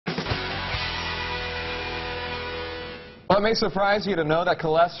Well, it may surprise you to know that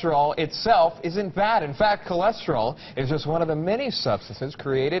cholesterol itself isn't bad. In fact, cholesterol is just one of the many substances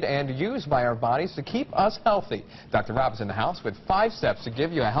created and used by our bodies to keep us healthy. Dr. Rob is in the house with 5 steps to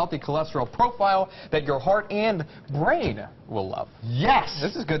give you a healthy cholesterol profile that your heart and brain will love. Yes!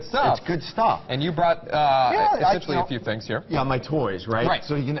 This is good stuff. It's good stuff. And you brought essentially a few things here. Yeah, my toys, right? Right.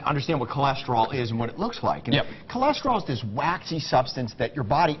 So you can understand what cholesterol is and what it looks like. And cholesterol is this waxy substance that your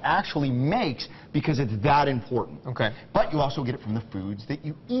body actually makes because it's that important. Okay. But you also get it from the foods that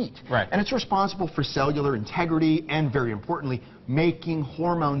you eat. Right. And it's responsible for cellular integrity and, very importantly, making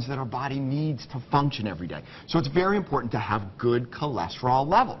hormones that our body needs to function every day. So it's very important to have good cholesterol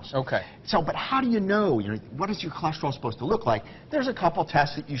levels. Okay. So, but how do you know, what is your cholesterol supposed to look like? There's a couple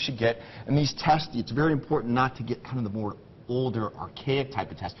tests that you should get, and these tests, it's very important not to get kind of the more older, archaic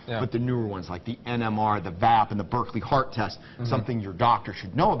type of test, but the newer ones like the NMR, the VAP, and the Berkeley heart test, something your doctor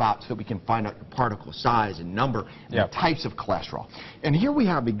should know about so that we can find out your particle size and number and the types of cholesterol. And here we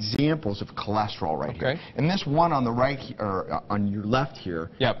have examples of cholesterol right here. And this one on the right, or on your left here,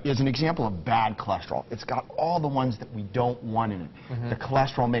 is an example of bad cholesterol. It's got all the ones that we don't want in it. The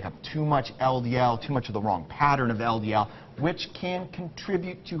cholesterol makeup, too much LDL, too much of the wrong pattern of LDL, which can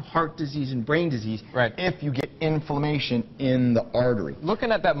contribute to heart disease and brain disease if you get inflammation in the artery.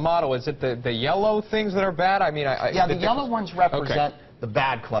 Looking at that model, is it the yellow things that are bad? I mean, the yellow ones represent the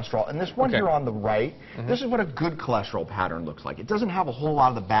bad cholesterol. And this one here on the right, this is what a good cholesterol pattern looks like. It doesn't have a whole lot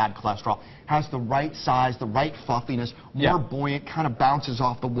of the bad cholesterol. It has the right size, the right fluffiness, more buoyant, kind of bounces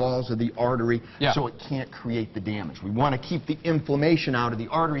off the walls of the artery so it can't create the damage. We want to keep the inflammation out of the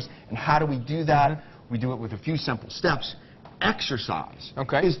arteries. And how do we do that? We do it with a few simple steps. Exercise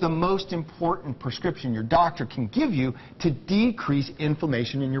is the most important prescription your doctor can give you to decrease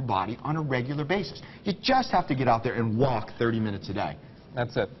inflammation in your body on a regular basis. You just have to get out there and walk 30 minutes a day.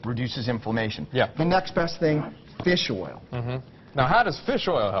 That's it. Reduces inflammation. The next best thing, fish oil. Now, how does fish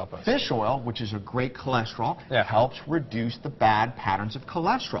oil help us? Fish oil, which is a great cholesterol, helps reduce the bad patterns of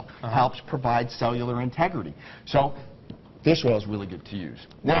cholesterol, helps provide cellular integrity. So fish oil is really good to use.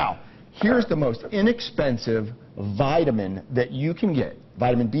 Now, here's the most inexpensive vitamin that you can get,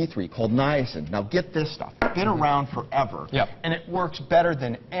 vitamin B3, called niacin. Now get this stuff. It's been around forever, and it works better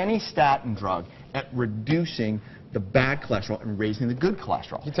than any statin drug at reducing the bad cholesterol and raising the good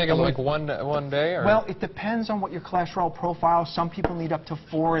cholesterol. You take it like one day? Or? Well, it depends on what your cholesterol profile is. Some people need up to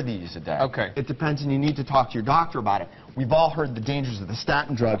 4 of these a day. It depends, and you need to talk to your doctor about it. We've all heard the dangers of the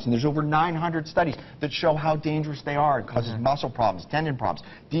statin drugs, and there's over 900 studies that show how dangerous they are. It causes muscle problems, tendon problems,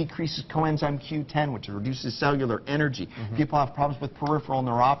 decreases coenzyme Q10, which reduces cellular energy. People have problems with peripheral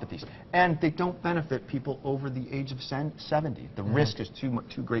neuropathies, and they don't benefit people over the age of 70. The risk is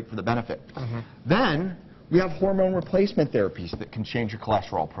too great for the benefit. Then we have hormone replacement therapies that can change your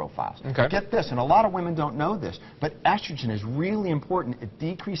cholesterol profiles. Get this, and a lot of women don't know this, but estrogen is really important at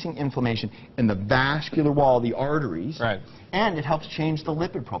decreasing inflammation in the vascular wall of the arteries, and it helps change the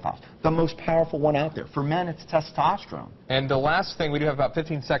lipid profiles. The most powerful one out there. For men, it's testosterone. And the last thing, we do have about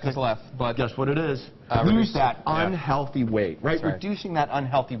 15 seconds left, but guess what it is? Lose that unhealthy weight, Reducing that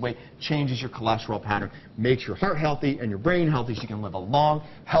unhealthy weight changes your cholesterol pattern, makes your heart healthy and your brain healthy so you can live a long,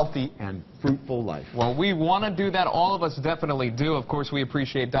 healthy, and fruitful life. Well, we want to do that. All of us definitely do. Of course, we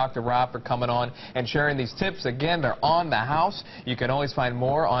appreciate Dr. Rob for coming on and sharing these tips. Again, they're on the house. You can always find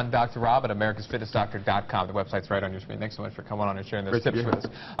more on Dr. Rob at americasfitnessdoctor.com. The website's right on your screen. Thanks so much for coming on and sharing those tips with us.